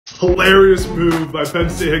Hilarious move by Penn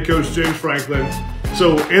State head coach James Franklin.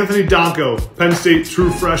 So Anthony Donko, Penn State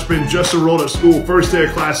true freshman, just enrolled at school, first day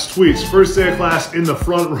of class, tweets, first day of class in the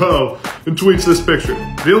front row, and tweets this picture.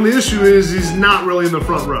 The only issue is he's not really in the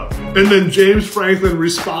front row. And then James Franklin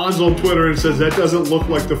responds on Twitter and says that doesn't look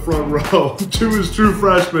like the front row to his true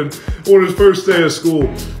freshman on his first day of school.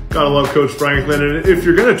 Gotta love Coach Franklin. And if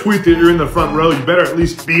you're gonna tweet that you're in the front row, you better at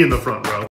least be in the front row.